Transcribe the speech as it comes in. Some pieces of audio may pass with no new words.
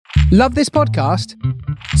Love this podcast?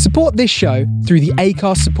 Support this show through the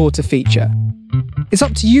Acast supporter feature. It's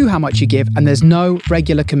up to you how much you give, and there's no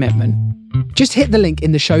regular commitment. Just hit the link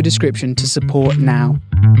in the show description to support now.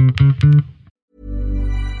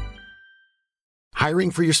 Hiring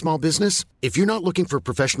for your small business? If you're not looking for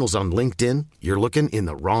professionals on LinkedIn, you're looking in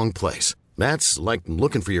the wrong place. That's like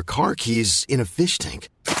looking for your car keys in a fish tank.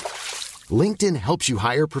 LinkedIn helps you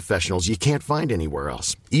hire professionals you can't find anywhere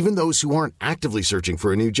else, even those who aren't actively searching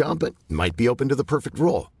for a new job but might be open to the perfect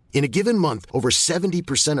role. In a given month, over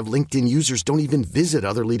 70% of LinkedIn users don't even visit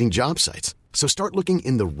other leading job sites. So start looking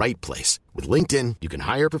in the right place. With LinkedIn, you can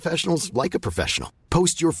hire professionals like a professional.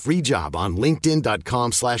 Post your free job on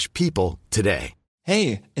linkedin.com/people today.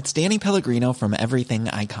 Hey, it's Danny Pellegrino from Everything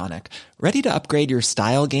Iconic. Ready to upgrade your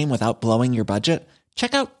style game without blowing your budget?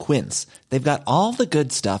 Check out Quince. They've got all the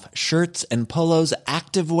good stuff, shirts and polos,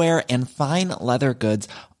 activewear, and fine leather goods,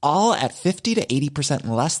 all at 50 to 80%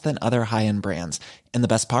 less than other high-end brands. And the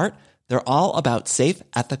best part? They're all about safe,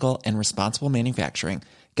 ethical, and responsible manufacturing.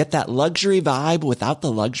 Get that luxury vibe without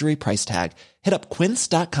the luxury price tag. Hit up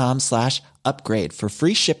quince.com/upgrade for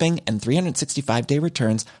free shipping and 365-day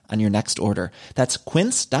returns on your next order. That's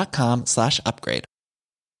quince.com/upgrade.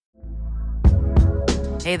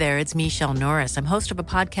 Hey there, it's Michelle Norris. I'm host of a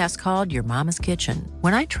podcast called Your Mama's Kitchen.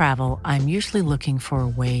 When I travel, I'm usually looking for a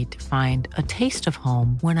way to find a taste of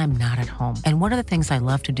home when I'm not at home. And one of the things I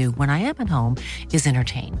love to do when I am at home is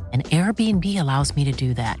entertain. And Airbnb allows me to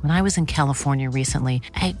do that. When I was in California recently,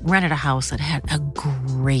 I rented a house that had a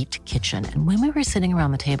great kitchen. And when we were sitting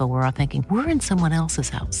around the table, we were all thinking, we're in someone else's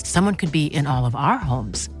house. Someone could be in all of our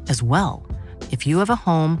homes as well. If you have a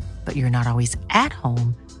home, but you're not always at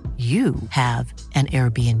home, you have an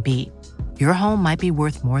Airbnb. Your home might be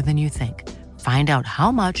worth more than you think. Find out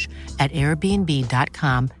how much at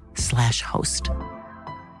airbnb.com/host.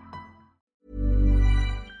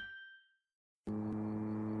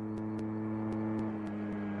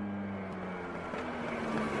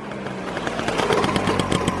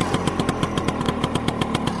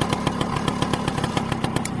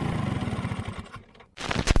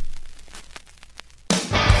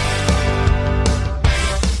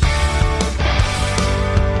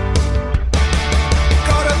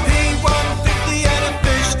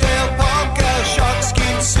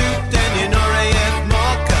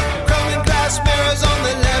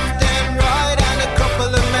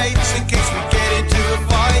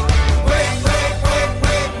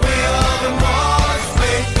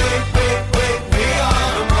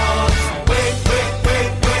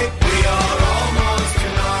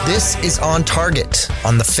 This is On Target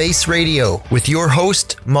on The Face Radio with your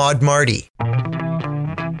host, Marty.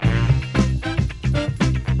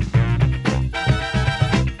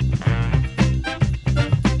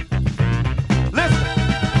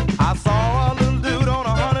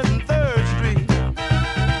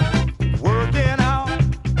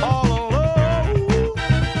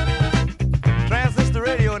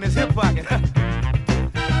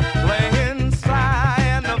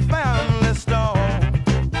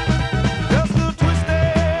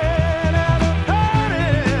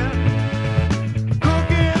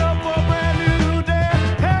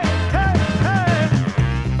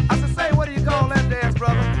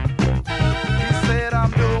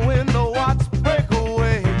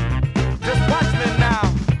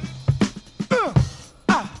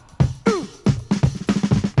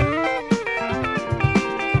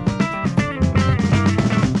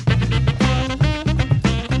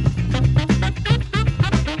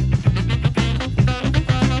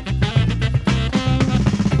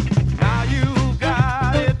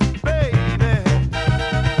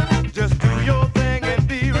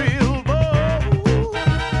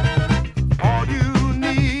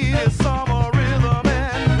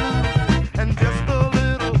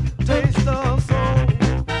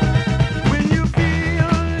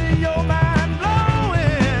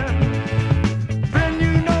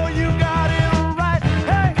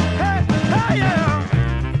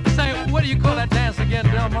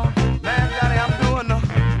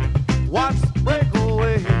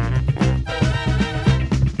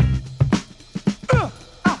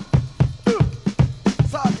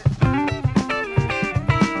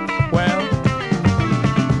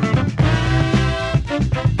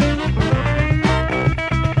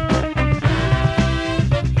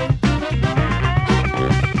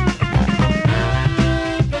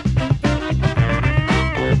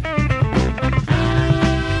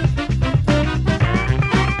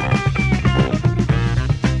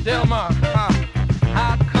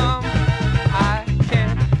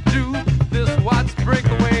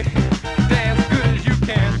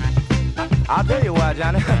 I'll tell you why,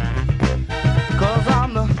 Johnny. 'Cause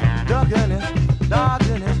I'm the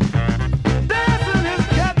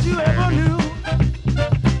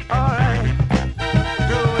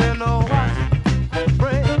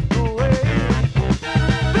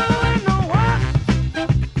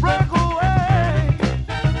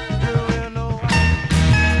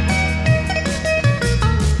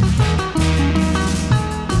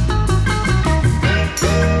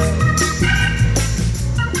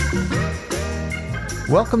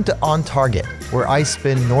Welcome to On Target, where I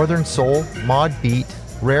spin Northern Soul, Mod Beat,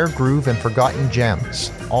 Rare Groove, and Forgotten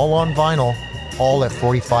Gems, all on vinyl, all at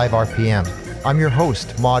 45 RPM. I'm your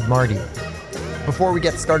host, Mod Marty. Before we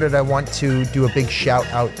get started, I want to do a big shout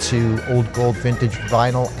out to Old Gold Vintage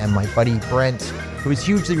Vinyl and my buddy Brent, who is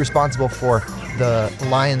hugely responsible for the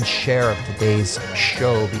lion's share of today's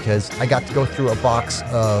show, because I got to go through a box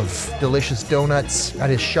of delicious donuts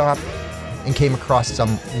at his shop and came across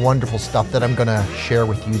some wonderful stuff that I'm going to share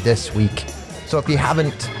with you this week. So if you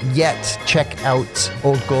haven't yet, check out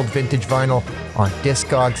Old Gold Vintage Vinyl on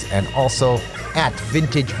Discogs and also at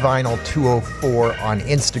Vintage Vinyl 204 on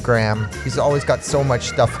Instagram. He's always got so much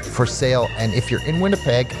stuff for sale. And if you're in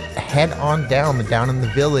Winnipeg, head on down in the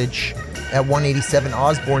village at 187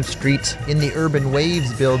 Osborne Street in the Urban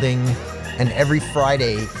Waves building. And every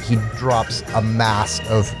Friday, he drops a mass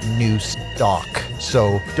of new stock.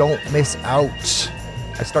 So don't miss out.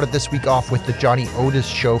 I started this week off with the Johnny Otis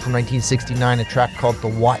Show from 1969, a track called The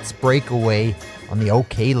Watts Breakaway on the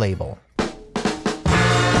OK label.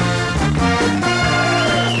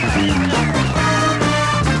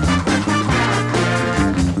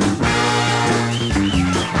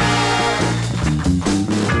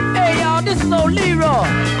 Hey y'all, this is old Leroy.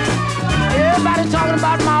 Everybody's talking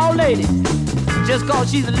about my old lady, just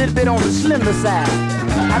cause she's a little bit on the slender side.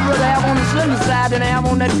 I'd rather have on the slender side than have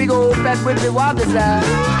on that big old fat wibbly wobbly side.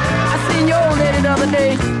 I seen your old lady the other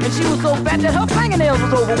day, and she was so fat that her fingernails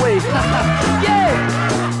was overweight. Yeah.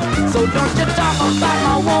 So don't you talk about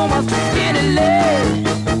my woman's skinny leg.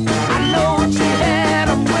 I know she had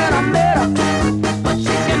them when I met her, but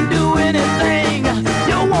she can do anything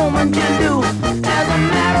your woman can do. As a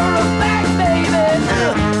matter of fact, baby,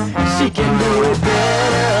 she can do it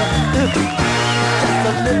better. Just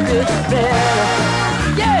a little bit better.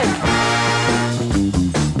 Yeah!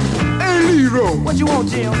 Hey, Leroy. What you want,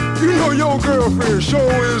 Jim? You know your girlfriend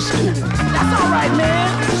sure is skinny. That's all right, man.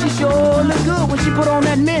 She sure look good when she put on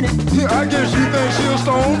that mini. Yeah, I guess you think she a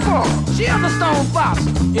stone fox. She is a stone fox.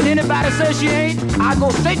 And anybody says she ain't, I go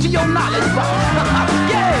straight to your knowledge box.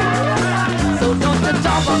 Yeah! So don't you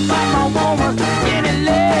talk about my woman skinny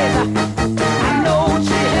legs. I know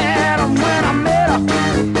she had them when I met her.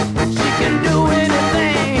 She can do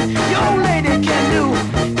anything your lady can do.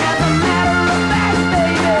 As a matter of fact,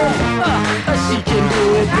 baby, she can do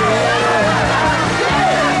it better.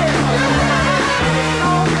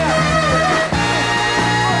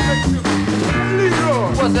 Leroy,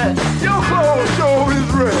 What's that? your clothes sure is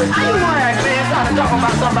red. How you want to act, man? Trying to talk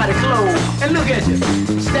about somebody's clothes. And look at you.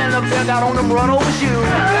 Standing up there, got on them run over shoes.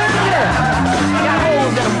 Yeah. Got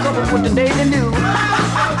holes in them covered with the daily news.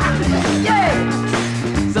 Yeah.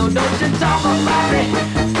 So don't you talk about me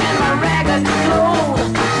and my ragged clothes.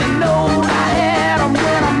 She knows I had them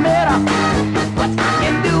when I met her. But I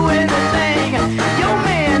can do anything your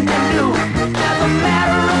man can do. As a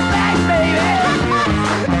matter of fact, baby,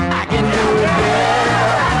 I can do it better.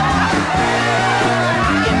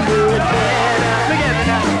 I can do it better. Look at me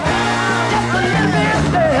now. Just a little bit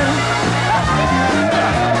better.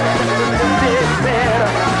 Just a little bit better.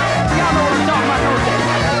 Y'all know what I'm talking about, don't you?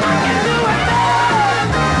 I can do it better.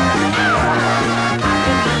 I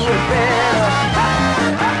can do it better.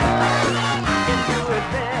 I can do it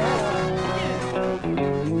better.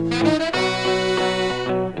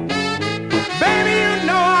 Baby, you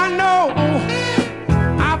know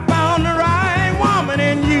I found the right woman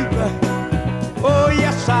in you. Oh,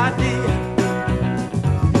 yes, I did.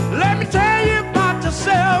 Let me tell you about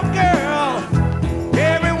yourself, girl.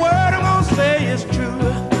 Every word I'm gonna say is true.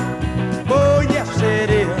 Oh, yes, it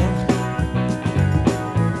is.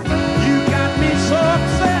 You got me so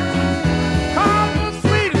upset. Cause the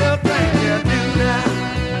sweet little thing you do now.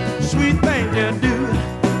 Sweet thing you do.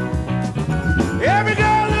 Every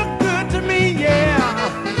girl look good to me, yeah.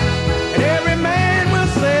 And every man will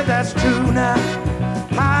say that's true now.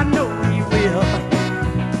 I know he will.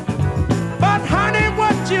 But honey,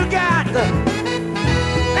 what you got?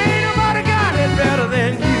 Ain't nobody got it better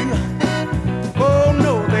than you. Oh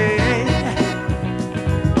no, they ain't.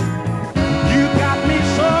 You got me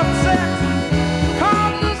so upset.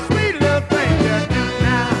 Cause the sweet little thing you do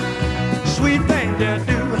now. Sweet thing you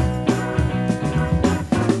do.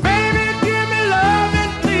 Baby, give me love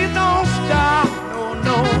and please don't stop. No,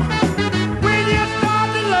 no. When you start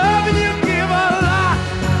to love and you give a lot.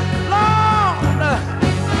 Lord,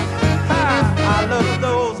 I love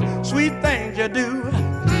those sweet things you do.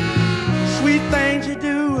 Sweet things you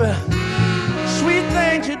do. Sweet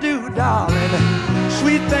things you do, darling.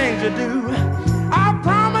 Sweet things you do. I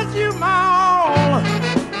promise you my all.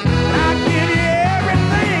 I'll give you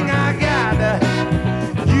everything I got.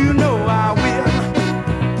 You know I will.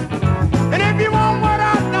 And if you want what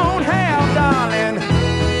I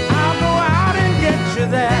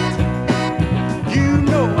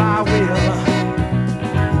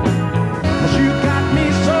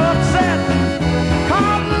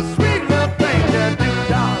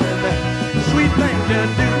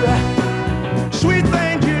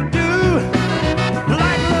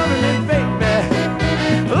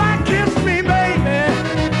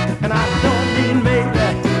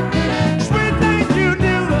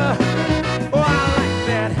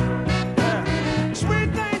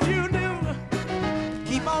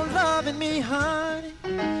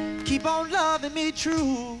be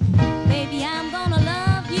true. Baby, I'm gonna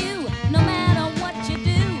love you no matter what you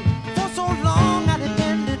do. For so long I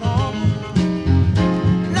depended on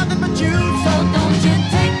nothing but you. So don't you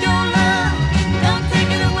take your love, don't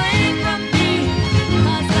take it away from me.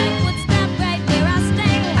 'Cause life would stop right where I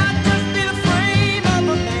stand. I'd just be the frame of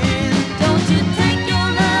a man. Don't you take your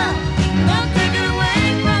love, don't take it away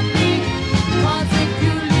from me. 'Cause if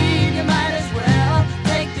you leave, you might as well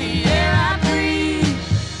take the air I breathe.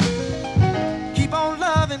 Keep on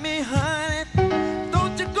loving me, honey.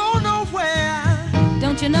 Don't you go nowhere.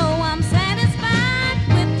 Don't you know I'm satisfied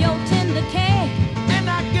with your tender care? And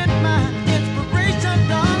I get my inspiration,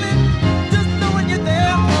 darling, just knowing you're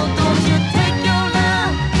there. Oh, don't you take your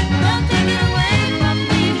love, don't take it away from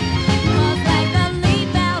me. 'Cause like a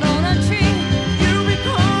leaf out on a tree, You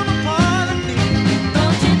become a part of me.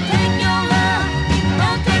 don't you take your love,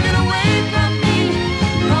 don't take it away from me.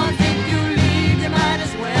 'Cause if you leave, you might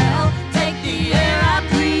as well take the air I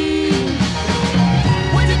breathe.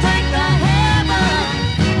 Would you take the heaven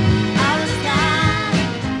out of the sky?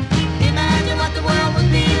 Imagine what the world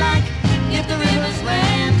would be like if the rivers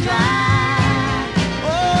ran dry.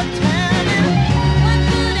 Oh, Tammy, What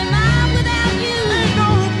good am I without you? ain't no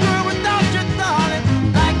good without you, darling.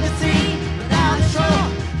 Like the sea without a shore,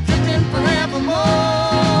 drifting forevermore.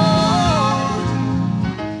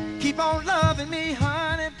 Keep on loving me,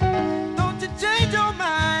 honey. Don't you change your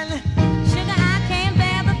mind. Sugar, I can't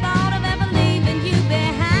bear the thought of ever leaving you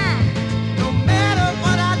behind. No matter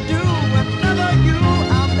what I do, another you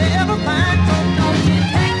I'll never find. So Don't you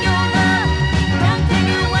take your love, don't take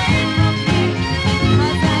it away from me.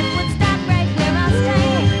 'Cause life would stop right where I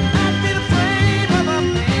stand. I'd be the frame of a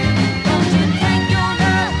man. Don't you take your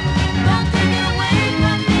love, don't take it away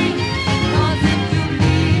from me. 'Cause if you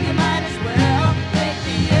leave, you might as well take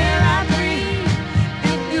the air I breathe.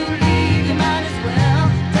 If you leave, you might as well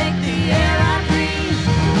take the air I breathe.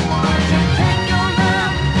 Don't you take your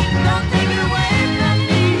love, don't take it away from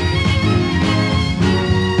me.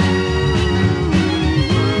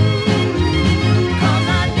 'Cause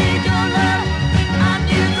I need your love, I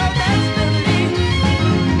need it so desperately.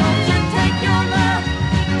 Don't you take your love,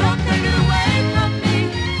 don't take it away from me.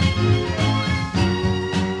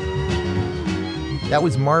 That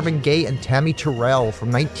was Marvin Gaye and Tammy Terrell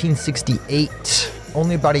from 1968,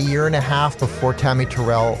 only about a year and a half before Tammy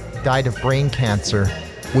Terrell died of brain cancer,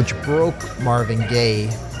 which broke Marvin Gaye,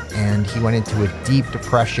 and he went into a deep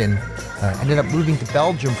depression. Ended up moving to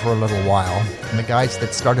Belgium for a little while, and the guys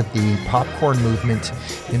that started the popcorn movement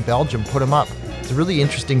in Belgium put him up. It's a really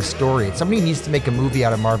interesting story. Somebody needs to make a movie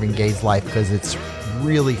out of Marvin Gaye's life because it's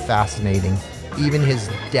really fascinating. Even his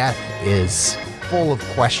death is full of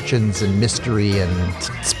questions and mystery and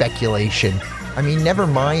speculation. I mean, never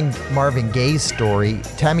mind Marvin Gaye's story.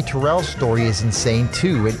 Tammy Terrell's story is insane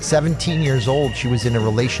too. At 17 years old, she was in a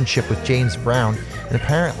relationship with James Brown, and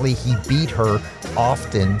apparently he beat her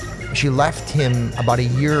often. She left him about a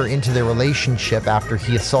year into their relationship after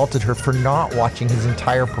he assaulted her for not watching his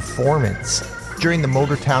entire performance. During the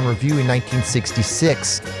Motortown Revue in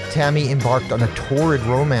 1966, Tammy embarked on a torrid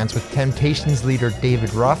romance with Temptations leader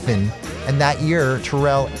David Ruffin, and that year,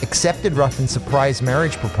 Terrell accepted Ruffin's surprise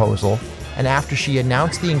marriage proposal, and after she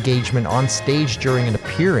announced the engagement on stage during an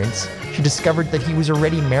appearance, she discovered that he was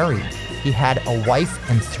already married. He had a wife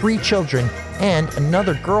and 3 children and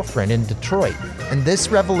another girlfriend in Detroit. And this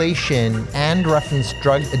revelation and Ruffin's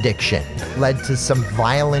drug addiction led to some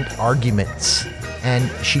violent arguments.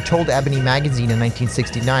 And she told Ebony magazine in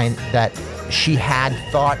 1969 that she had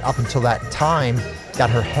thought up until that time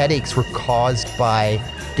that her headaches were caused by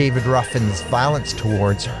David Ruffin's violence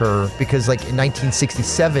towards her, because like in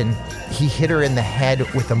 1967, he hit her in the head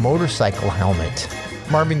with a motorcycle helmet.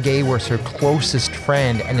 Marvin Gaye was her closest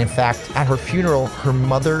friend, and in fact, at her funeral, her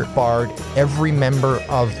mother barred every member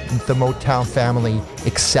of the Motown family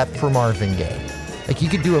except for Marvin Gaye. Like, you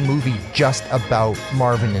could do a movie just about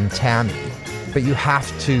Marvin and Tammy, but you have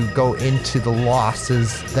to go into the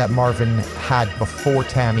losses that Marvin had before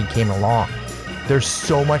Tammy came along. There's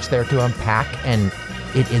so much there to unpack, and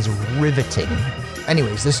it is riveting.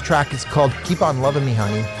 Anyways, this track is called Keep On Loving Me,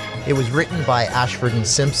 Honey. It was written by Ashford and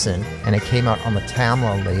Simpson, and it came out on the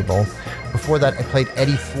Tamla label. Before that, I played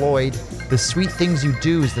Eddie Floyd. The Sweet Things You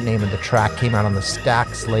Do is the name of the track, came out on the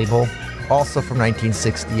Stax label, also from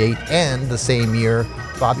 1968. And the same year,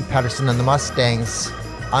 Bobby Patterson and the Mustangs,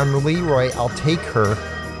 I'm Leroy, I'll Take Her,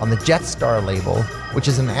 on the Jetstar label, which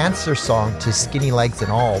is an answer song to Skinny Legs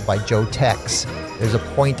and All by Joe Tex. There's a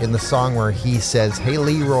point in the song where he says, "Hey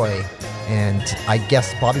Leroy," and I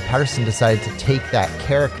guess Bobby Patterson decided to take that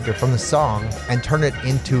character from the song and turn it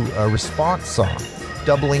into a response song,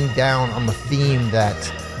 doubling down on the theme that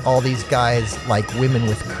all these guys like women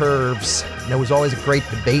with curves. There was always a great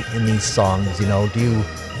debate in these songs, do you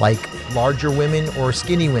like larger women or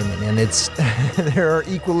skinny women? And there are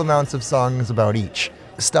equal amounts of songs about each.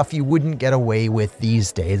 Stuff you wouldn't get away with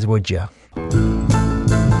these days, would you?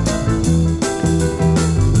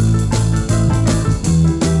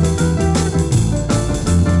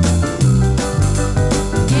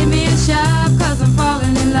 Give me a shove, 'cause I'm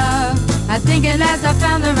falling in love. I think at last I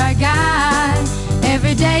found the right guy.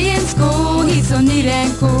 Every day in school, he's so neat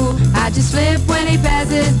and cool. I just flip when he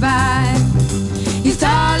passes by. He's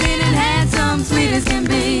tall, lean and handsome, sweet as can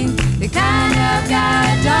be. The kind of guy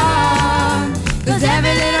I adore. 'Cause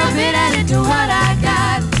every little bit added to what I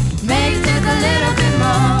got makes just a little bit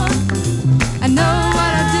more. I know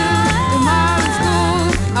what I do tomorrow in school.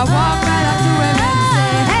 I walk right up to him and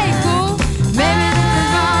say, hey, cool, maybe this is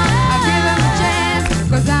wrong. I'll give him a chance,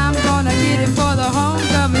 'cause I'm gonna get him for the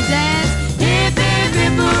homecoming dance. Hip, hip,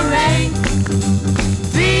 hip, hooray.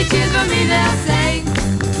 3 cheers for me, they'll say.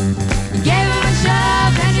 He gave him a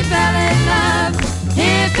shove and he fell in love.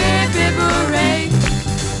 Hip, hip, hip, hooray.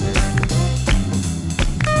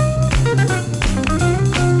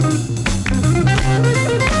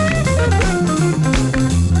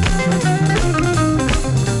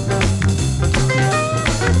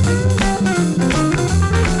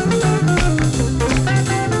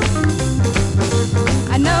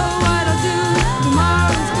 I know what I'll do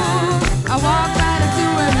tomorrow in school. I walk right up to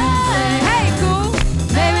him and say, hey, cool,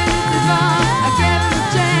 maybe this is wrong. I give him a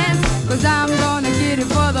chance, 'cause I'm gonna get it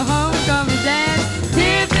for the homecoming dance.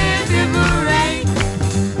 Hip, hip, hip, hooray.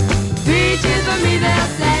 3 cheers for me,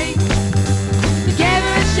 they'll say. He gave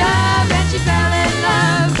her a shove and she fell in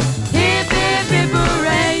love. Hip, hip, hip,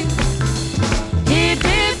 hooray. Hip,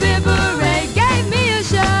 hip, hip, hooray. Gave me a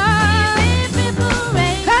shove. Hip, hip, hip,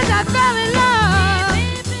 hooray. 'Cause I fell in love.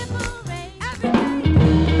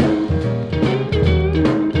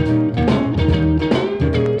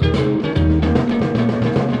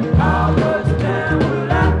 How much time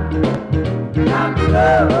will I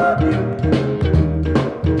love you?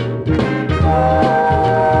 Oh,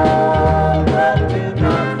 that did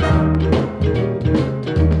not stop.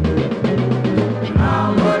 How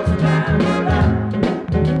much time will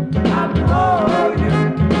I call you?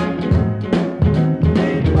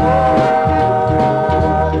 Before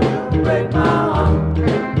you break my heart.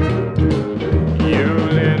 You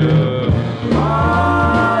little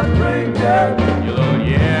heartbreaker.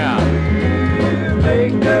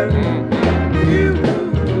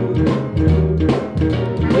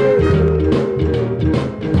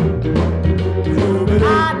 I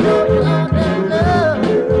know you under love,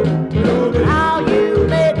 how you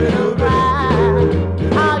made them cry,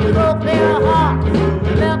 how you broke their hearts,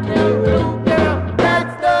 left them blue, girl.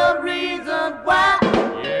 That's the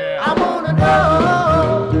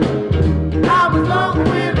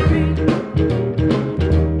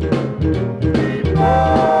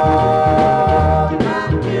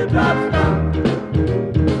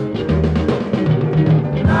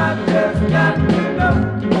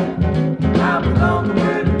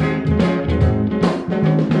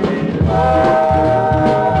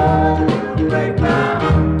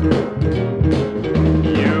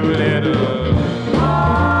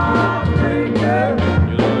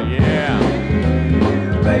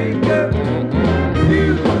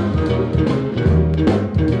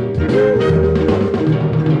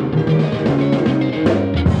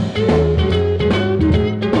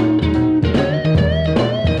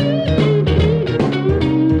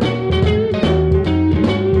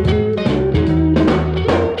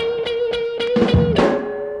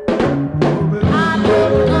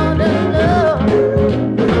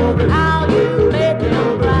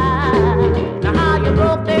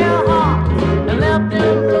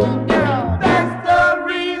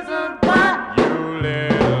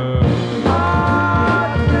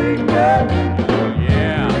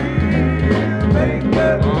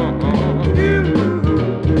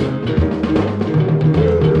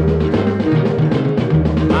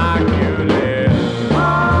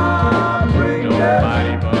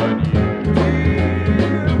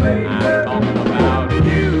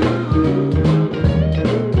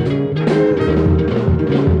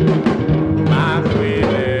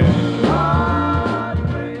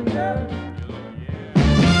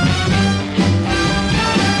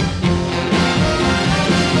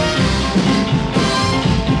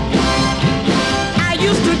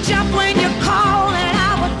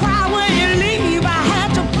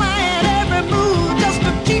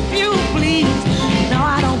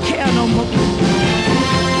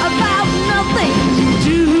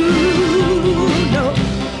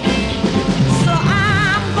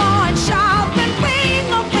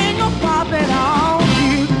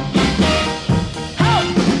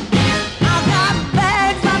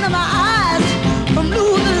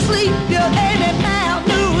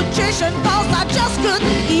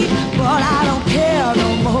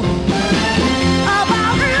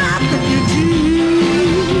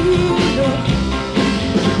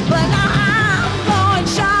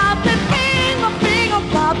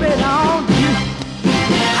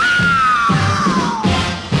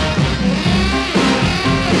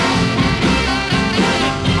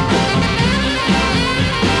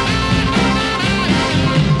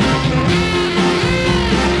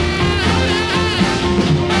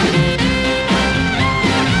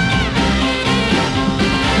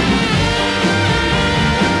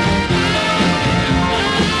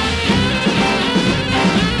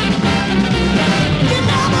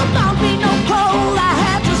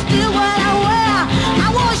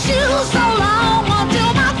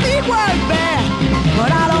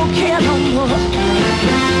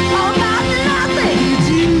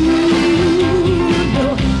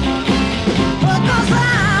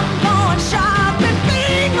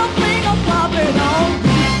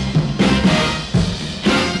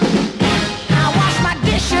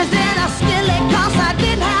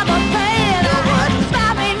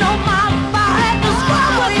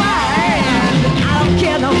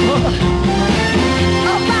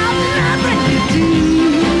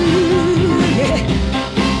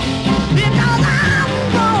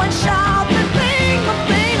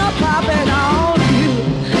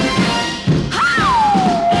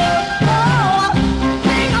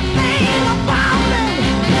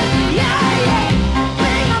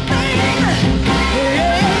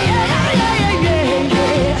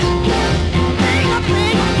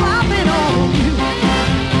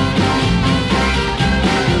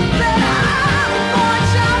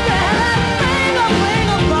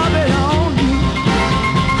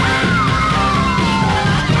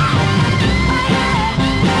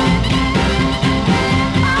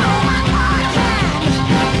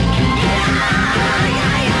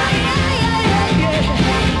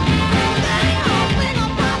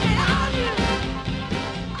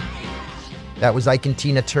That was Ike and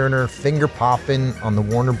Tina Turner, Finger Poppin' on the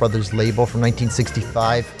Warner Brothers label from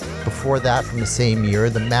 1965. Before that, from the same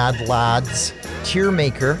year, the Mad Lads,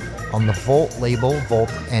 Tearmaker on the Volt label.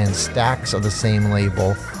 Volt and Stax are the same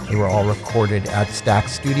label. They were all recorded at Stax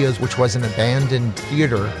Studios, which was an abandoned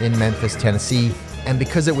theater in Memphis, Tennessee. And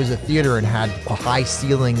because it was a theater and had high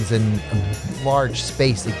ceilings and a large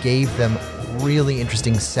space, it gave them really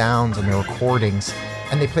interesting sounds on their recordings.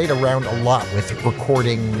 And they played around a lot with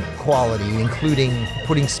recording quality, including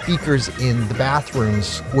putting speakers in the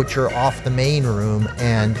bathrooms, which are off the main room,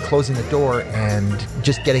 and closing the door and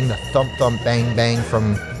just getting the thump, thump, bang, bang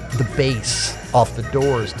from the bass off the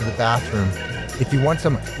doors to the bathroom. If you want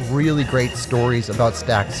some really great stories about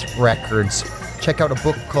Stax Records, check out a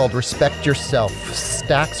book called Respect Yourself,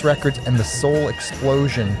 Stax Records and the Soul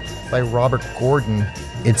Explosion by Robert Gordon.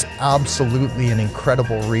 It's absolutely an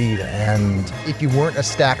incredible read, and if you weren't a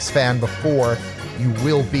Stax fan before, you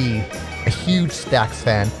will be a huge Stax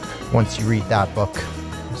fan once you read that book.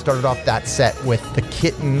 Started off that set with the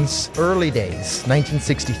Kittens' Early Days,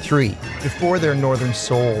 1963, before their Northern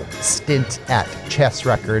Soul stint at Chess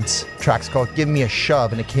Records. The track's called Give Me a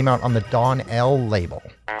Shove, and it came out on the Don L label.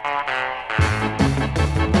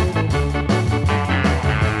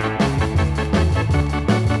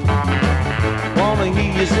 Wanna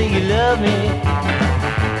hear you say you love me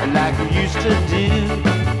like you used to do,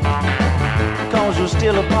 'cause you're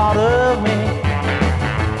still a part of me.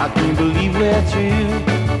 I can't believe we're through.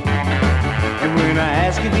 And when I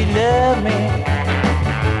ask if you love me,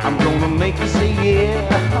 I'm gonna make you say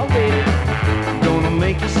yeah. Oh baby, I'm gonna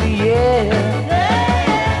make you say yeah.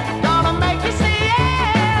 Yeah. Gonna make you say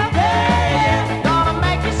yeah. Yeah. Gonna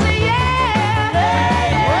make you say yeah.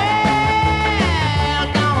 Yeah. Well,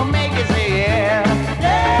 gonna make you say yeah.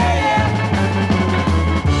 Yeah.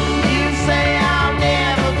 You say I'll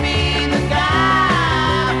never be the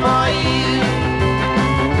guy for you.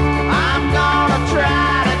 I'm gonna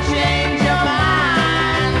try to change your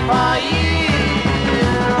mind for you.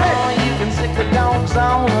 Hey. You can stick the dogs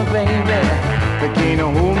on me, baby. They can't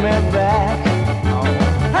hold me back.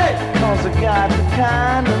 Hey, 'cause I got the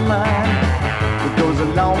kind of mind that goes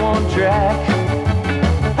along one track.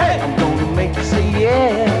 Hey, I'm gonna make you say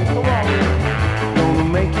yeah. Come on, gonna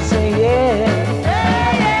make you say yeah.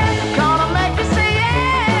 Yeah, yeah. Gonna make you say yeah.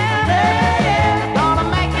 Yeah, yeah. Gonna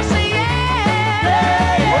make you say yeah.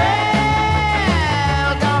 Yeah, yeah.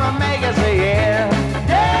 Well, gonna make you say yeah.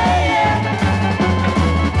 Yeah, yeah.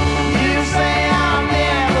 You say I'll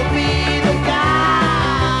never be the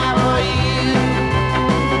guy for you.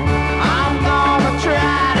 I'm gonna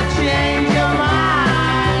try to change your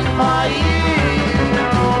mind for you.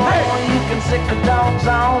 Hey, you can sick the dogs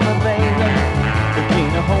on me, baby. They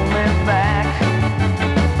can't hold me back.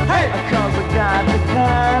 Hey, 'cause I got the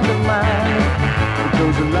kind of mind that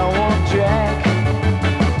goes along one track.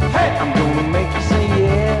 Hey, I'm gonna make you say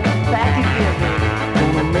yeah. Back again, baby.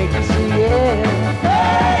 Gonna make you say yeah.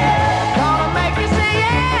 Yeah, yeah. Gonna make you say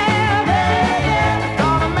yeah. Yeah, yeah.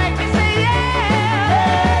 Gonna make you say yeah.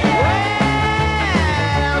 Yeah, yeah.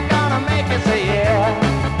 Well, gonna make you say yeah.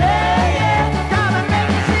 Yeah, yeah. Gonna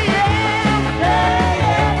make you say yeah. Yeah,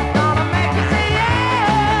 yeah. Gonna make you say yeah.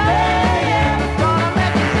 Yeah, yeah. Gonna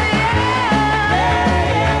make you say yeah. Yeah, yeah.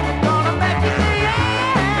 Gonna make you say yeah.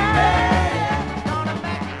 Yeah, yeah. Gonna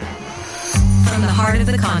make you. From the heart of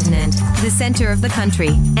the continent, the center of the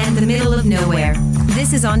country, and the middle of nowhere.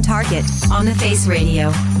 This is On Target, on the Face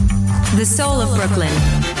Radio. The soul of Brooklyn.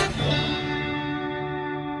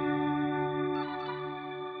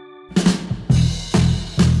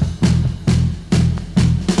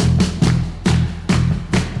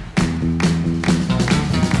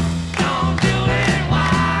 Don't do it,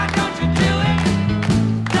 why don't you do it?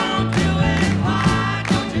 Don't do it, why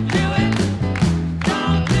don't you do it?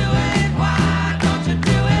 Don't do it, why don't you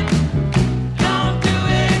do it? Don't do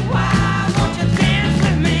it, why won't you dance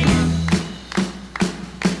with me?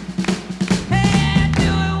 Hey,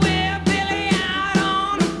 do it,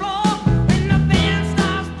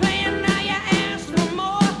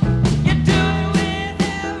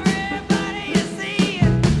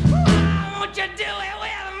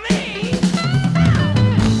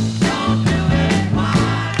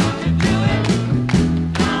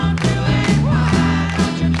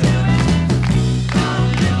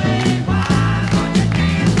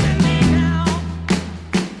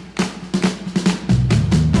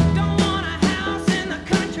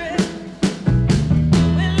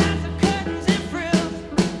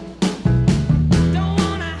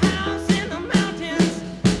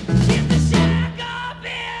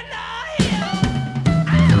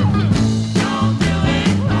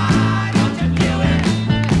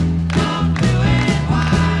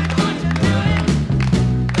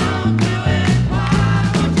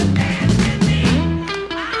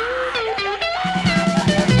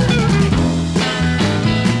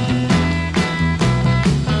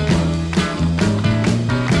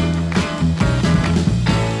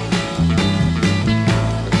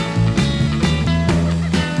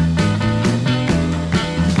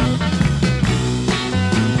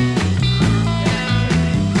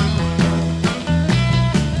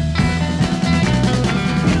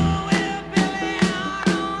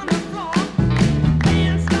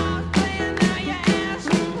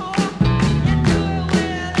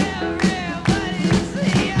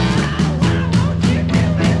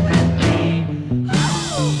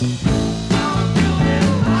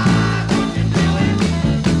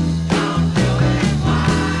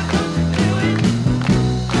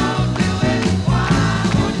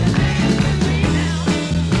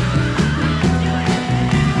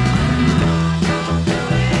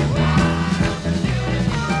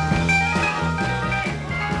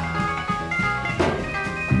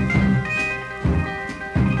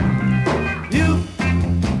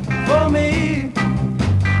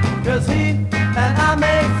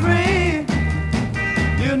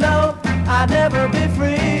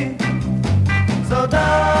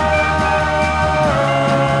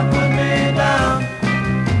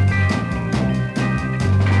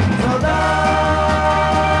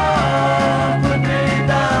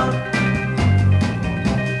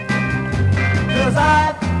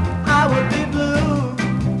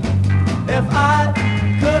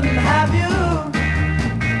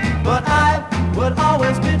 but I would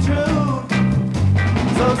always be true.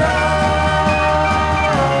 So don't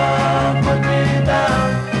put me down.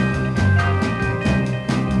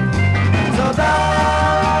 So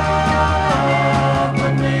don't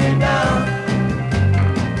put me down.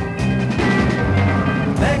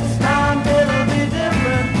 Next time it'll be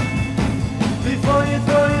different. Before you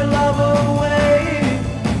throw your love away,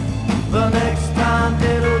 the next time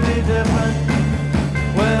it'll be different.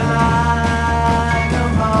 When I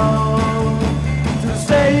come home to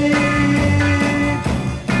stay,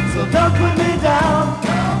 so don't put me down.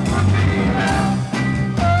 Don't put me down.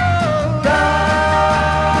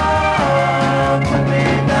 Don't put me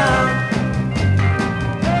down,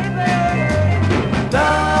 baby. Don't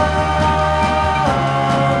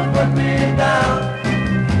put me down.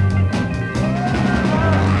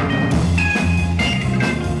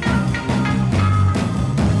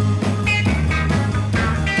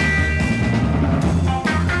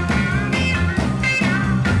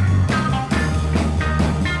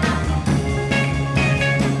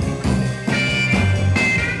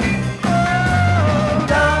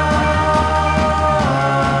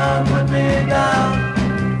 Don't put me down.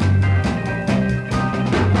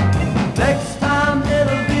 Next time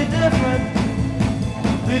it'll be different.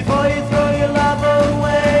 Before you throw your love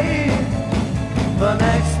away, the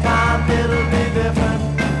next time it'll be different.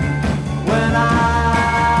 When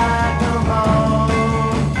I come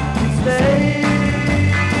home to stay,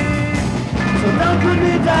 so don't put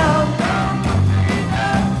me down.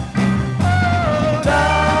 Don't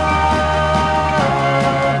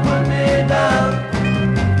put me down,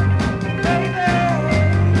 baby.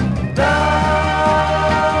 Don't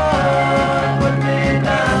put me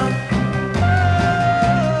down.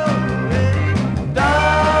 Don't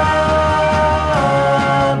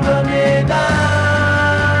put me down.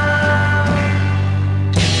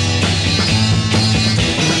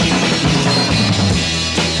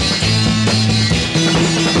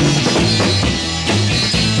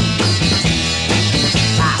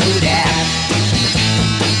 Who that?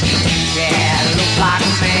 Yeah, looks like a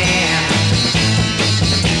man.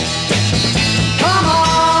 Come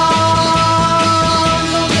on,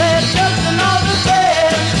 don't say it's just another day.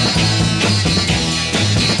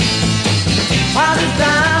 By this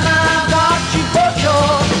time I got you for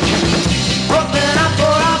sure. Open up for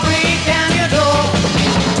a break down your door.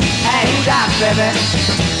 Hey, who that, baby?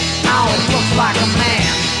 Oh, it looks like a man.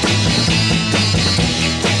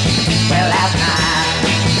 Well, last night,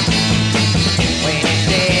 when you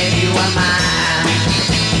said you were mine.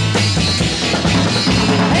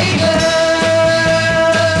 Hey,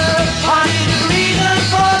 girl, I need a reason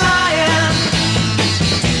for lying.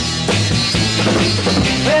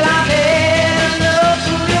 Well, I didn't look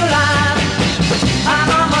through your line.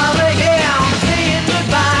 I'm on my way here, I'm saying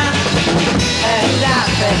goodbye. Hey, who's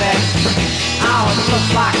that, baby? Oh, it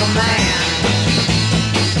looks like a man.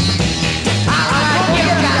 All right, what you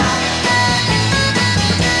got?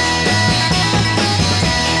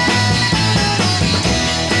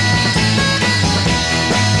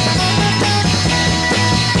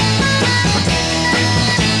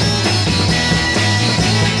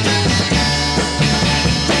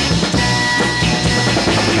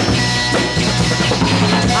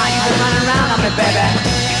 You've been running around on me, baby.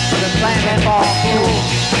 You've been playing that ball cool.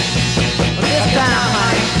 But this time,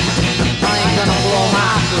 honey, I ain't gonna blow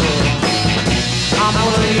my cool. I'm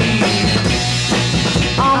gonna leave.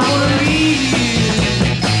 I'm gonna leave you.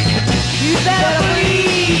 You better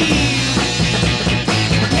leave.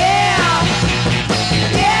 Yeah.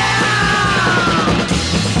 Yeah.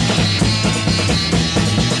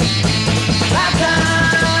 That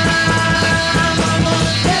time, I'm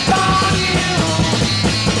gonna step on you.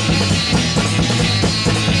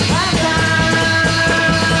 That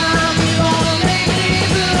time, you're gonna make me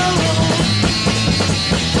blue.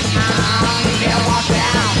 You better watch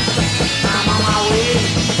out. I'm on my way.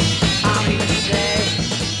 I'm leaving today.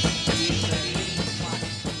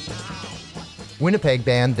 Winnipeg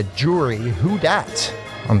band The Jury, Who Dat,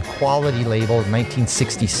 on Quality label in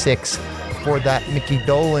 1966. Before that, Mickey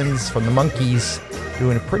Dolenz from the Monkees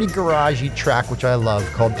doing a pretty garagey track, which I love,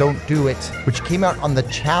 called Don't Do It, which came out on the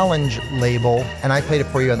Challenge label, and I played it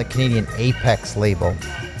for you on the Canadian Apex label.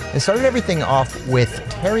 I started everything off with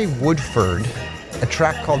Terry Woodford, a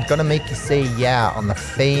track called Gonna Make You Say Yeah on the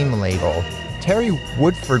Fame label. Terry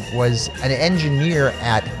Woodford was an engineer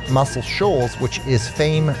at Muscle Shoals, which is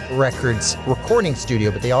Fame Records recording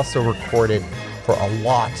studio, but they also recorded for a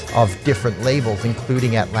lot of different labels,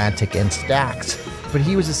 including Atlantic and Stax. But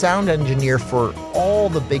he was a sound engineer for all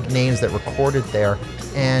the big names that recorded there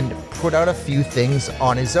and put out a few things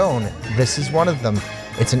on his own. This is one of them.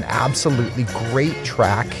 It's an absolutely great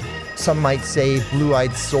track. some might say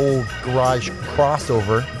blue-eyed soul garage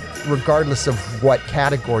crossover. Regardless of what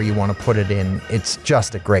category you want to put it in, it's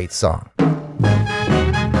just a great song.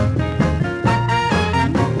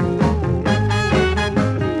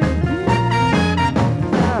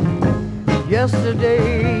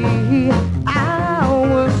 Yesterday I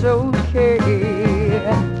was okay.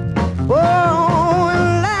 Oh,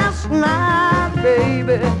 and last night,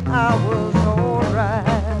 baby, I was alright.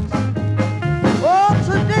 Oh,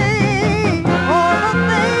 today, all the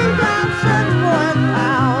things I've said going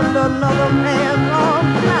found another man's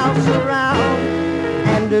arms house around,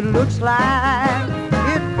 and it looks like,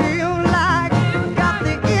 it feels like, got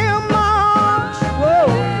the earmarks. Whoa,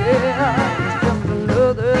 yeah, it's just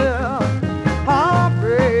another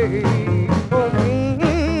heartbreak for me.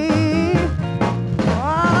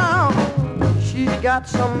 Oh, she's got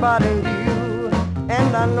somebody new,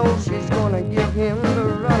 and I know she's gonna give him the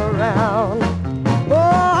runaround.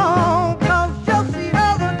 Oh, 'cause just the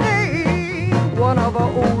other day, one of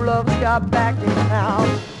her old loves got back in town.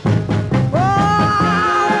 Oh,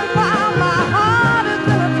 while my heart is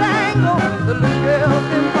in a tangle, the little girl's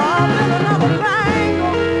involved in another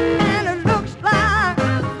tangle, and it looks like,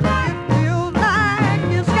 it feels like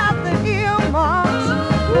it's got the earmarks.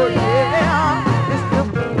 Oh yeah, it's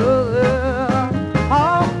just another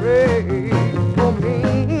heartbreak for me.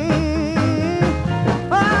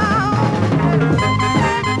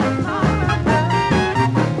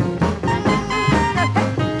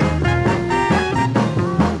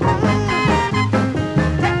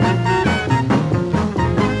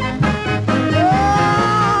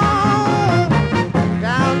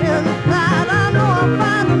 Down inside, I know I'll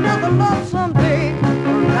find another love someday.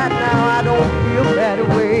 Right now, I don't feel that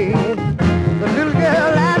way. The little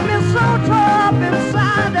girl had me so tore up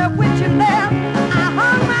inside that when she left, I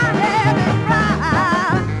hung my head and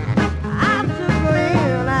cried. I took her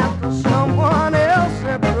in after someone else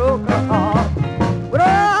had broke her heart. But oh,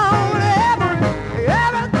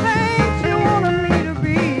 everything she wanted me to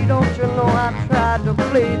be, don't you know I tried to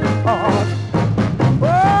play the part. Oh, I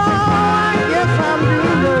guess I'm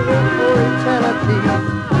doomed to live for eternity.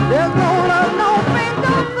 There's no love, no faith,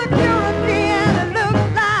 no security, and it looks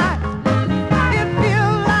like, it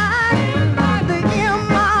feels like the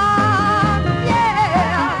earmark.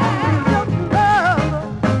 Yeah, it's just another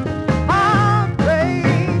heartbreak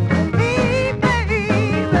for me, baby.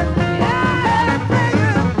 Yeah,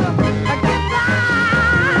 baby, I get down,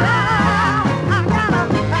 I gotta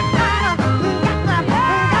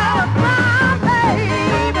cry,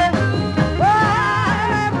 baby. Oh,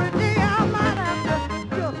 every day I might have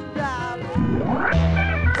to just die.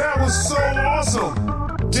 That was so awesome!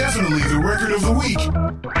 Definitely the record of the week.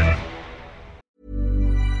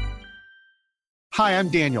 Hi, I'm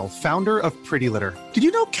Daniel, founder of Pretty Litter. Did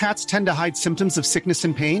you know cats tend to hide symptoms of sickness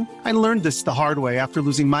and pain? I learned this the hard way after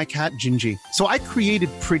losing my cat, Gingy. So I created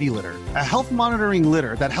Pretty Litter, a health monitoring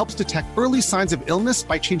litter that helps detect early signs of illness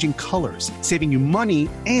by changing colors, saving you money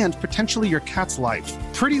and potentially your cat's life.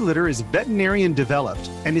 Pretty Litter is veterinarian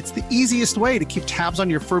developed, and it's the easiest way to keep tabs on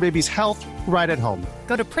your fur baby's health right at home.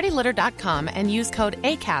 Go to prettylitter.com and use code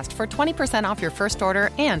ACAST for 20% off your first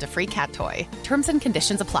order and a free cat toy. Terms and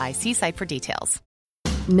conditions apply. See site for details.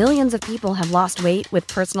 Millions of people have lost weight with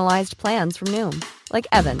personalized plans from Noom. Like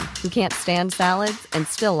Evan, who can't stand salads and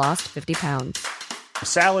still lost 50 pounds.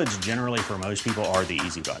 Salads generally for most people are the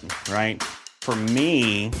easy button, right? For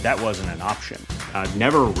me, that wasn't an option. I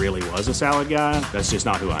never really was a salad guy. That's just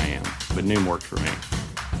not who I am. But Noom worked for me.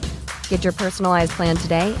 Get your personalized plan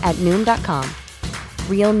today at Noom.com.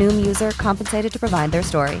 Real Noom user compensated to provide their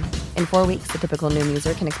story. In 4 weeks, the typical Noom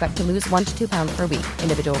user can expect to lose 1 to 2 pounds per week.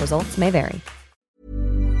 Individual results may vary.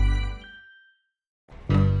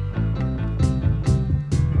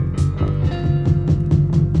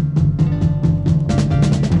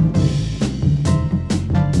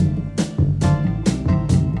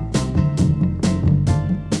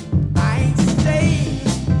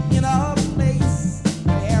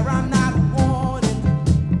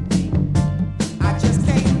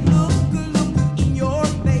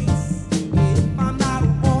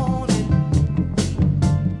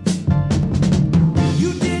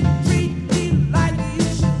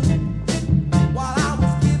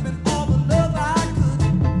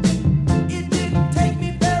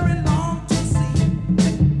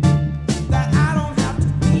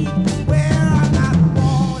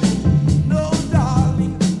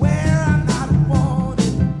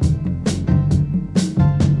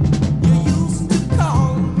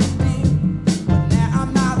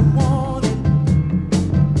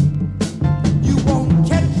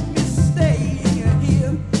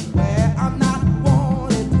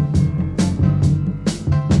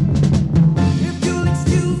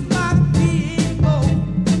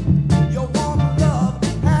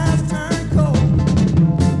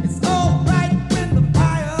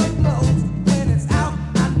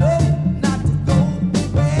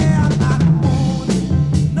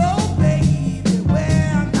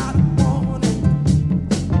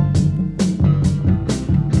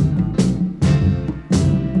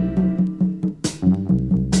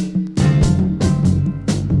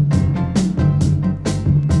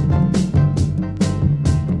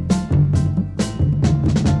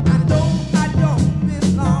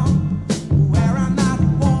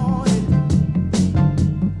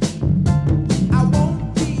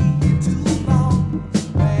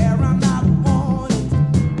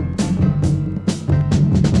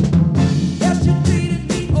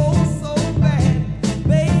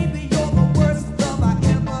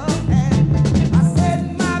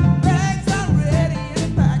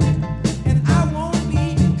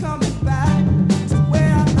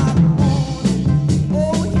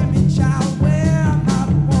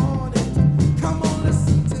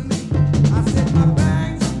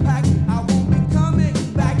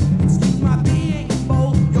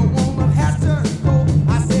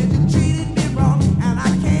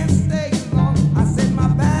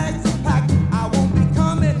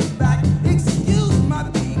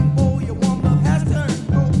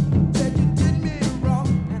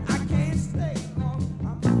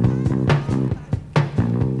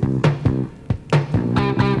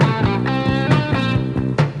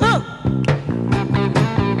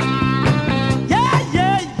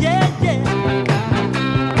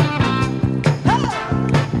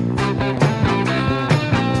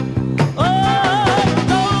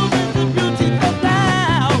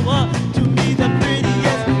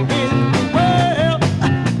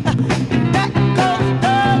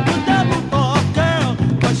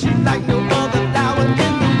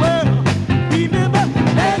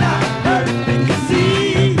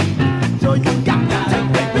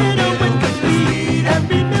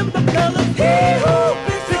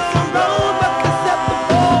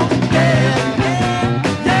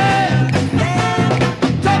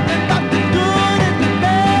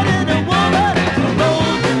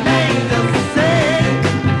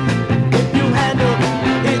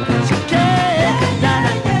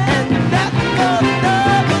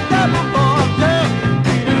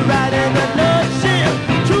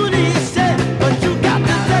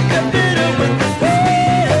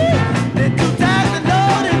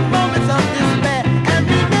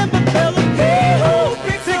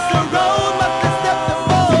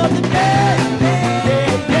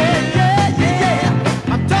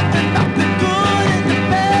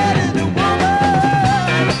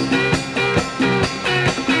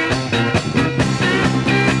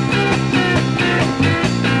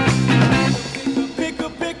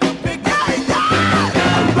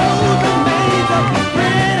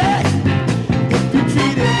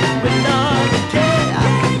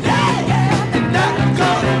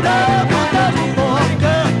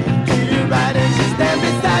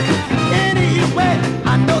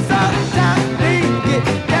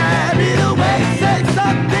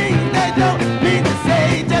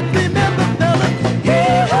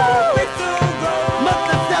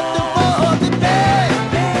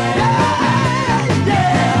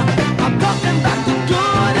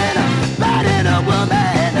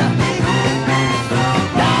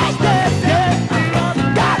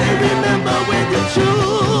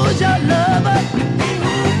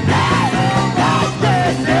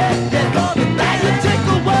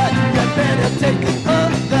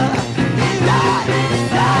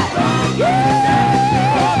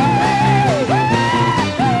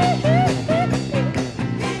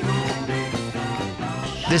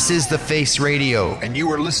 This is The Face Radio, and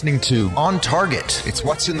you are listening to On Target. It's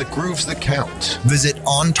what's in the grooves that count. Visit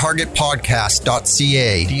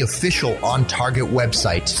ontargetpodcast.ca, the official On Target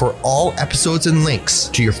website, for all episodes and links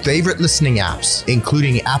to your favorite listening apps,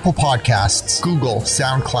 including Apple Podcasts, Google,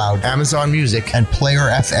 SoundCloud, Amazon Music, and Player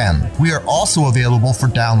FM. We are also available for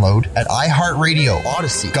download at iHeartRadio,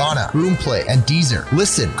 Odyssey, Ghana, Roomplay, and Deezer.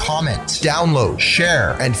 Listen, comment, download,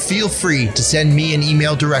 share, and feel free to send me an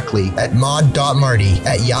email directly at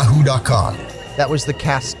mod.marty@yahoo.com. That was the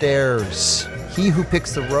Castaires, He Who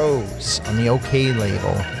Picks the Rose, on the OK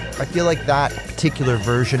label. I feel like that particular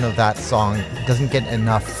version of that song doesn't get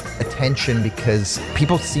enough attention because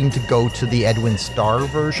people seem to go to the Edwin Starr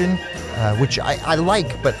version, which I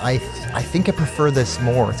like, but I think I prefer this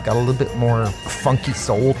more. It's got a little bit more funky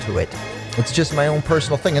soul to it. It's just my own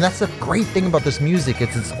personal thing, and that's the great thing about this music.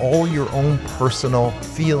 It's all your own personal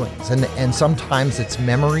feelings, and sometimes it's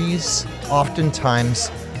memories. Oftentimes,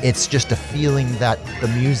 it's just a feeling that the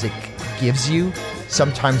music gives you.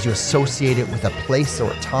 Sometimes you associate it with a place or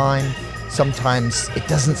a time. Sometimes it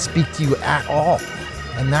doesn't speak to you at all,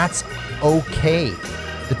 and that's okay.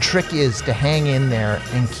 The trick is to hang in there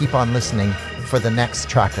and keep on listening for the next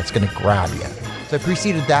track that's going to grab you. So I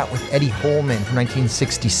preceded that with Eddie Holman from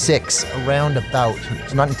 1966, around about,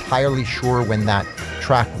 I'm not entirely sure when that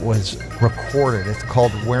track was recorded. It's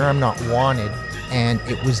called Where I'm Not Wanted, and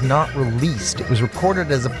it was not released. It was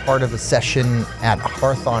recorded as a part of a session at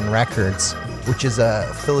Hawthorne Records, which is a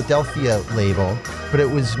Philadelphia label, but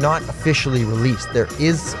it was not officially released. There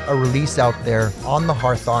is a release out there on the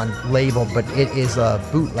Hawthorne label, but it is a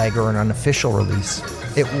bootleg or an unofficial release.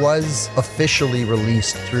 It was officially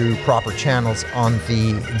released through proper channels on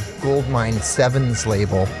the Goldmine Sevens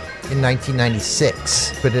label in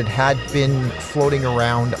 1996, but it had been floating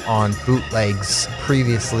around on bootlegs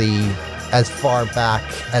previously as far back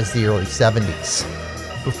as the early 70s.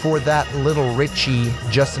 Before that, Little Richie,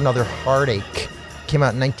 Just Another Heartache, came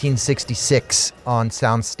out in 1966 on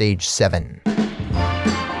Soundstage 7.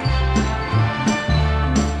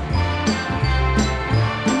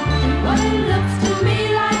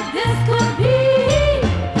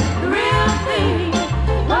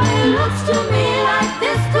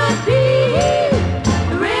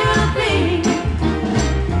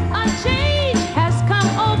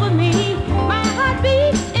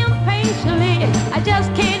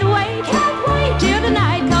 Till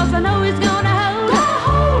tonight, 'cause I know it's gonna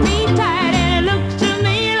hold me tight, and it looks to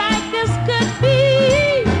me like this could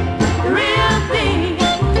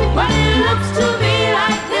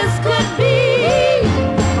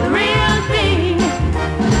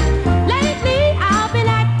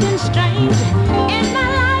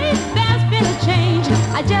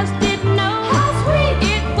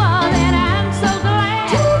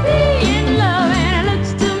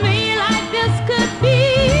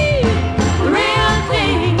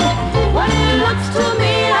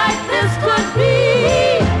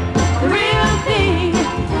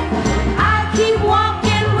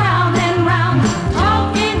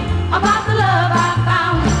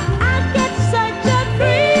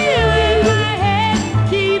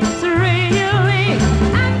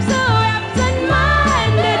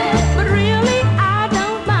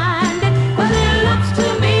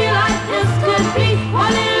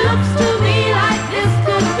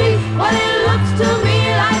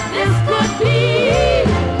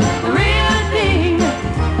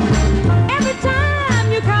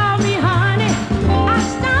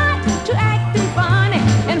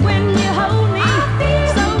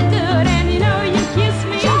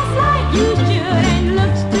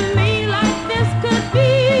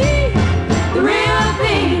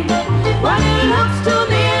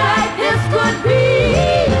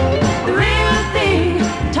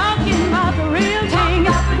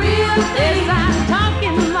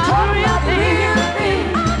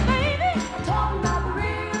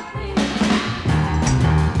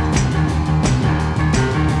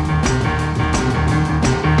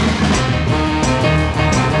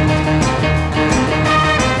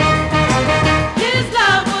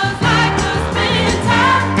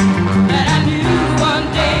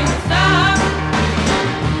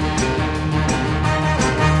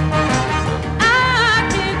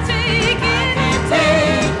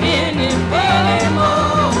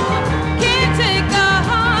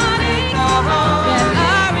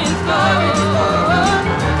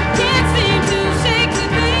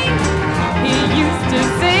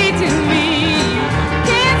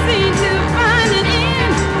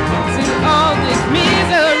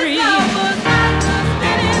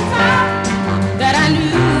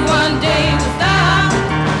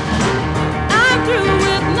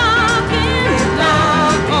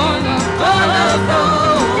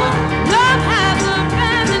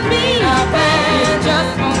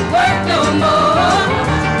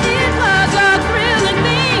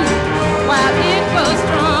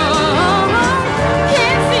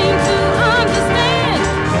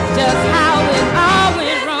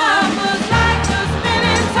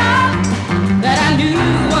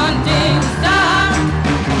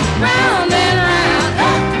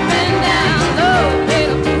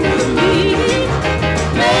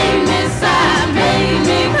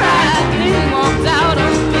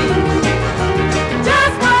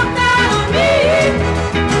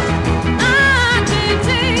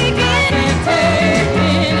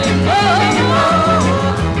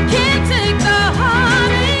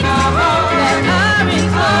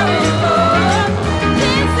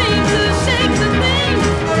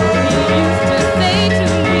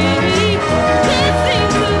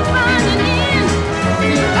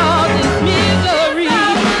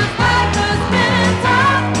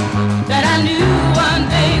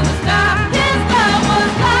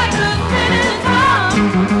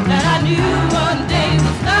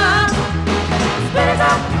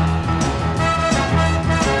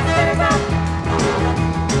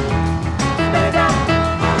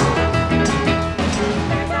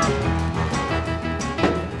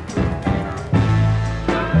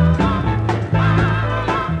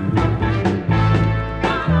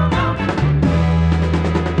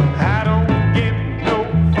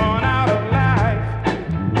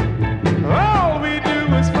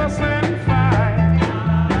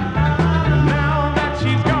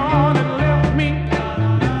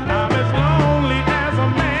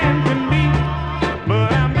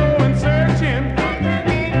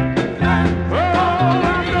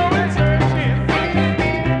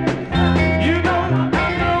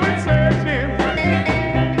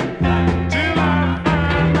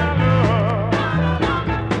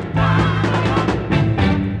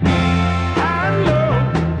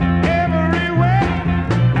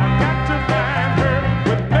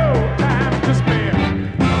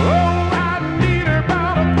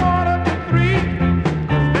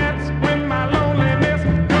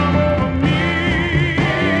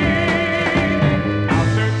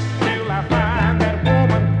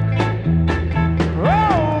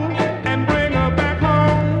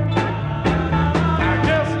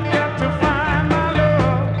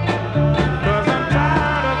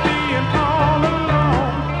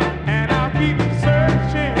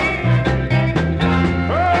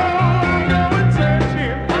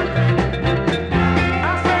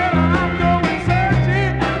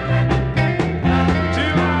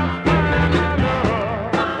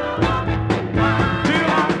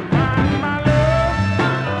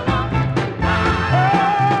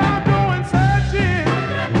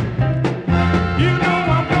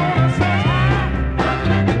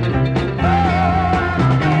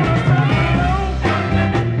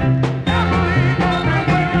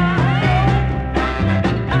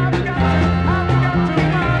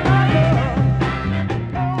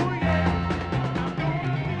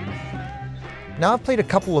have played a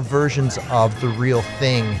couple of versions of The Real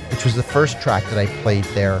Thing, which was the first track that I played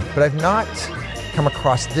there, but I've not come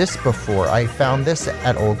across this before. I found this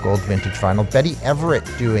at Old Gold Vintage Vinyl, Betty Everett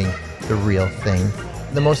doing The Real Thing.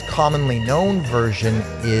 The most commonly known version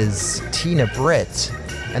is Tina Britt,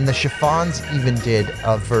 and the Chiffons even did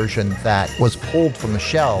a version that was pulled from the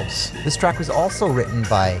shelves. This track was also written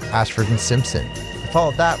by Ashford and Simpson. I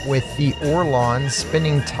followed that with the Orlon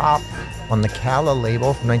Spinning Top on the Calla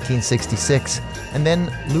label from 1966, and then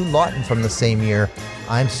Lou Lawton from the same year,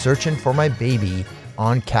 I'm Searching for My Baby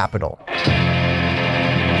on Capitol.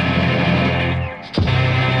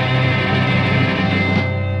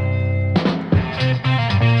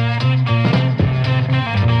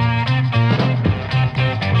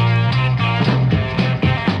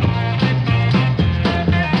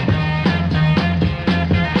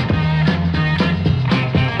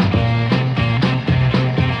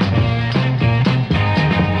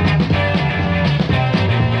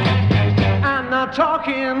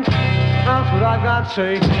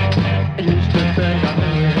 Say, I used to think I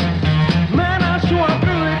knew it. Man, I sure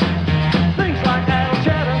through it. Things like idle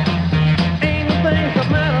chatter ain't the things that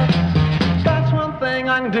matter. That's one thing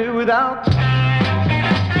I can do without.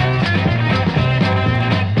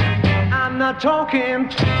 I'm not talking,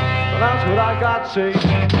 but that's what I got to say.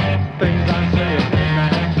 Things I say at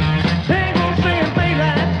midnight. Ain't gonna say in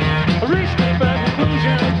daylight. I reached the bad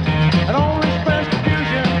conclusion. I don't express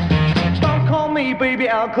confusion. Don't call me baby,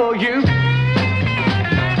 I'll call you.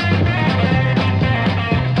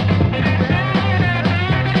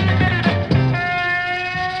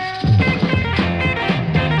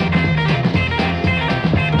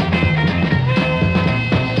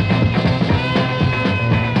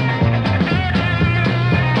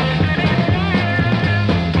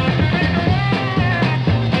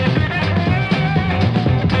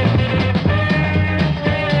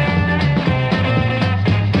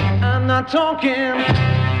 Talking,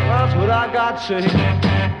 that's what I got to say. Things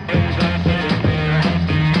I say at midnight.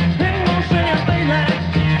 Ain't gonna say a thing that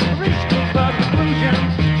reached a conclusion.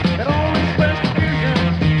 That only express confusion.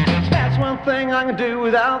 That's one thing I can do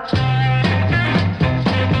without.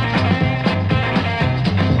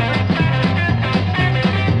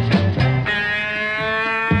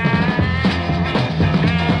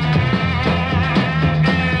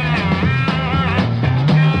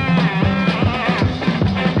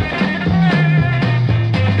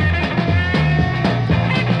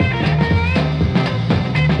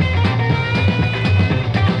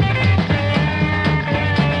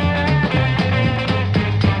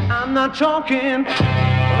 Talking,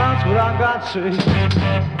 that's what I got to say.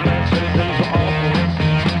 Man, say things are awful.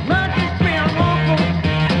 Not just being awful.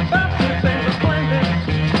 That's the things are splendid.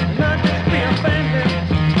 Not just being offended.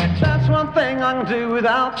 That's one thing I can do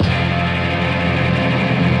without.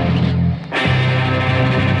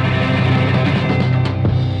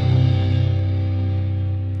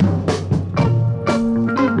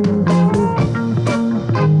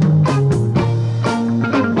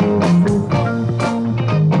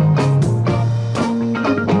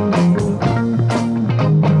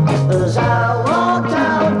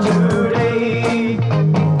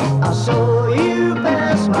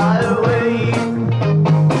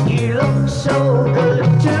 So good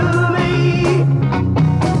to me.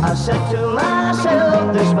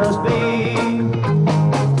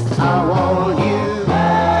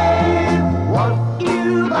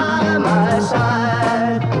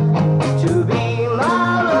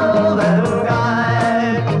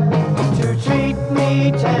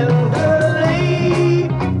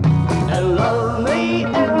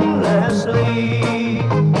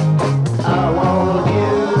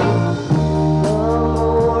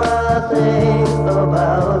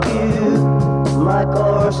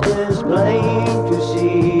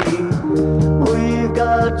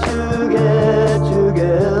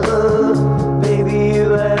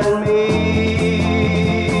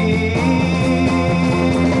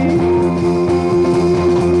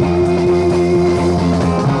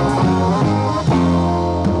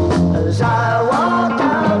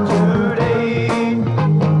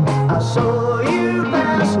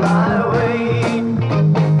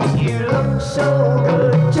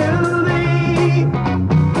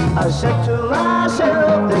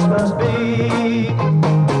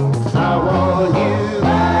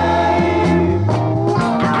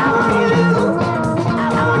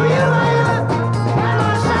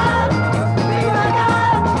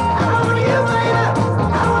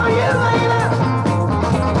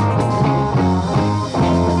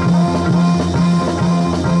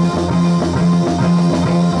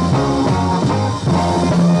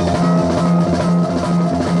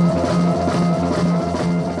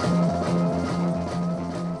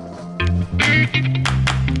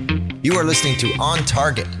 You are listening to On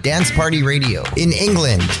Target Dance Party Radio in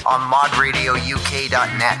England on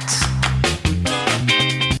modradiouk.net.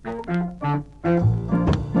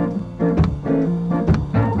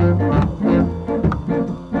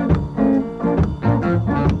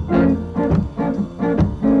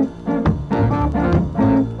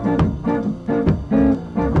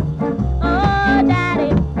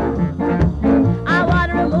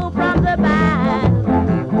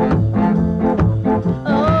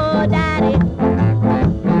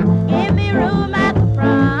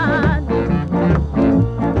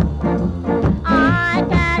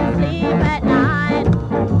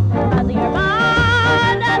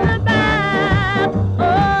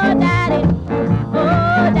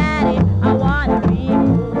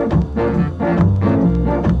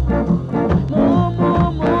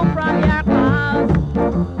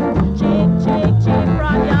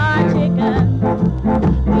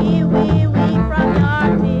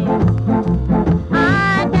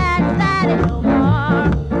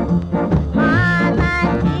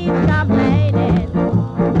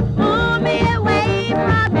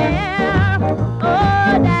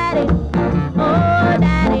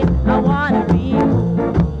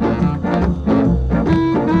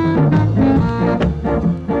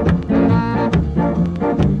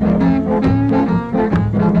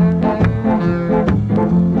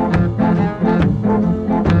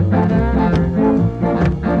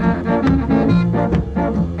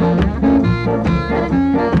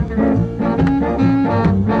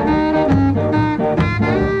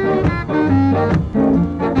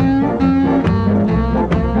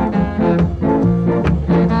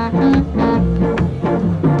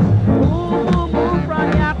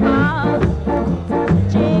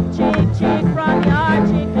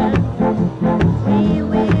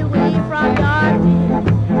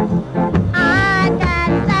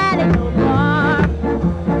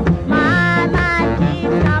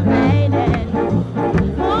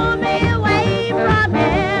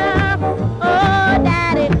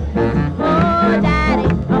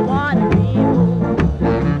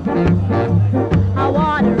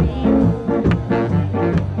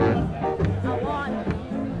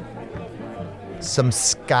 Some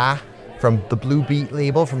ska from the Blue Beat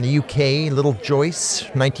label from the UK, Little Joyce,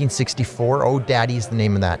 1964. Oh Daddy's the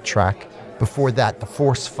name of that track. Before that, the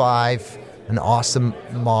Force 5, an awesome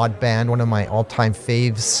mod band, one of my all-time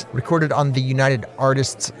faves. Recorded on the United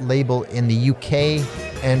Artists label in the UK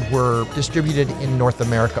and were distributed in North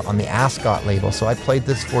America on the Ascot label. So I played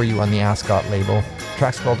this for you on the Ascot label. The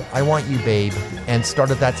track's called I Want You Babe, and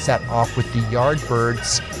started that set off with the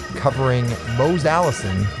Yardbirds covering Mose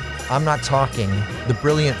Allison, I'm Not Talking, the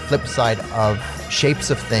brilliant flip side of Shapes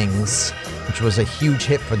of Things, which was a huge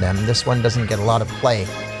hit for them. This one doesn't get a lot of play.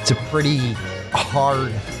 It's a pretty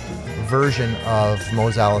hard version of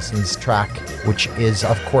Mose Allison's track, which is,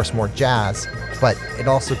 of course, more jazz, but it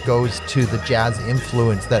also goes to the jazz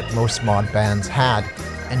influence that most mod bands had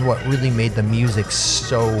and what really made the music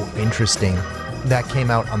so interesting. That came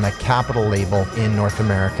out on the Capitol label in North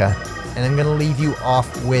America. And I'm going to leave you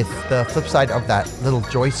off with the flip side of that Little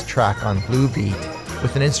Joyce track on Blue Beat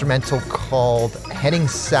with an instrumental called Heading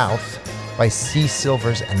South by C.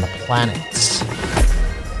 Silvers and the Planets.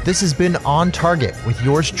 This has been On Target with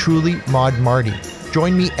yours truly, Mod Marty.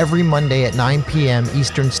 Join me every Monday at 9 p.m.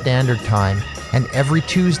 Eastern Standard Time and every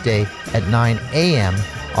Tuesday at 9 a.m.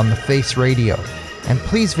 on The Face Radio. And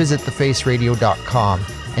please visit thefaceradio.com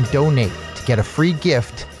and donate to get a free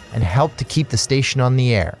gift and help to keep the station on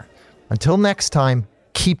the air. Until next time,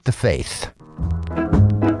 keep the faith.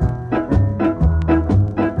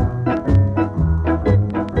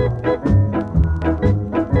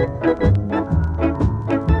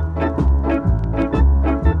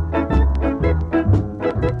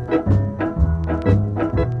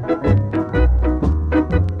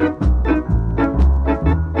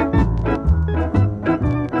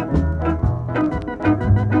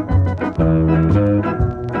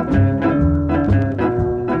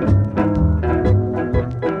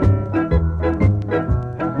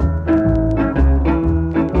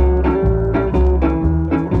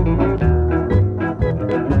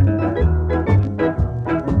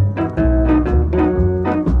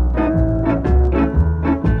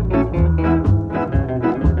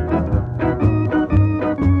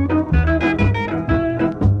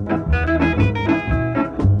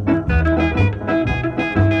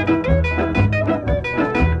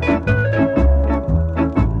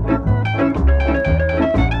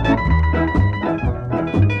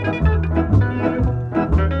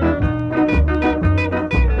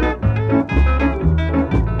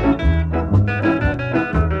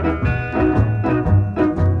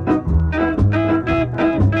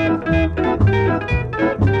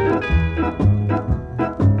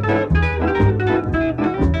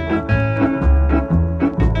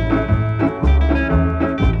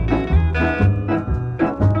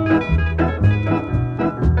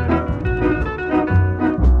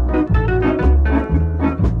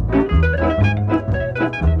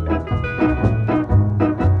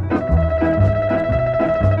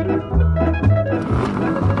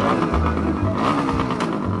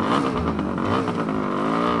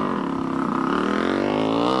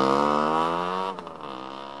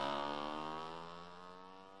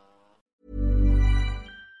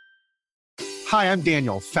 Hi, I'm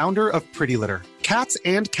Daniel, founder of Pretty Litter. Cats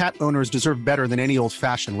and cat owners deserve better than any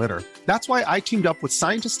old-fashioned litter. That's why I teamed up with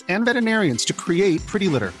scientists and veterinarians to create Pretty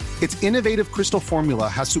Litter. Its innovative crystal formula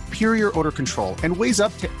has superior odor control and weighs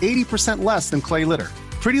up to 80% less than clay litter.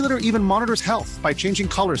 Pretty Litter even monitors health by changing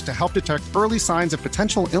colors to help detect early signs of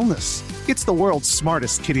potential illness. It's the world's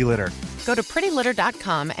smartest kitty litter. Go to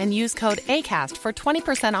prettylitter.com and use code ACAST for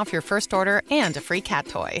 20% off your first order and a free cat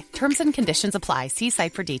toy. Terms and conditions apply. See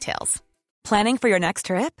site for details. Planning for your next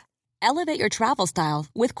trip? Elevate your travel style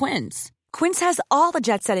with Quince. Quince has all the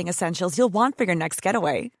jet-setting essentials you'll want for your next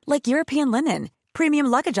getaway, like European linen, premium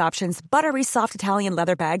luggage options, buttery soft Italian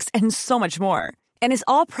leather bags, and so much more. And is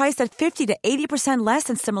all priced at 50 to 80% less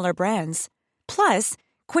than similar brands. Plus,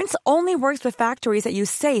 Quince only works with factories that use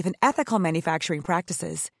safe and ethical manufacturing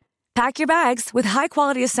practices. Pack your bags with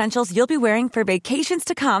high-quality essentials you'll be wearing for vacations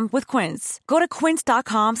to come with Quince. Go to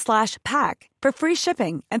quince.com/pack for free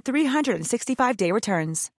shipping and 365-day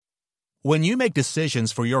returns. When you make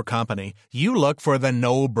decisions for your company, you look for the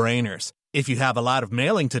no-brainers. If you have a lot of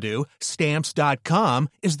mailing to do, Stamps.com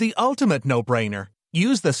is the ultimate no-brainer.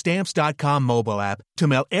 Use the Stamps.com mobile app to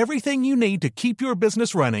mail everything you need to keep your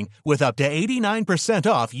business running with up to 89%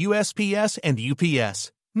 off USPS and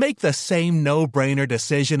UPS. Make the same no-brainer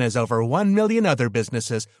decision as over 1 million other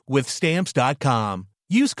businesses with Stamps.com.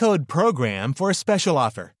 Use code PROGRAM for a special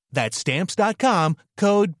offer. That's Stamps.com,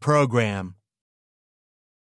 code PROGRAM.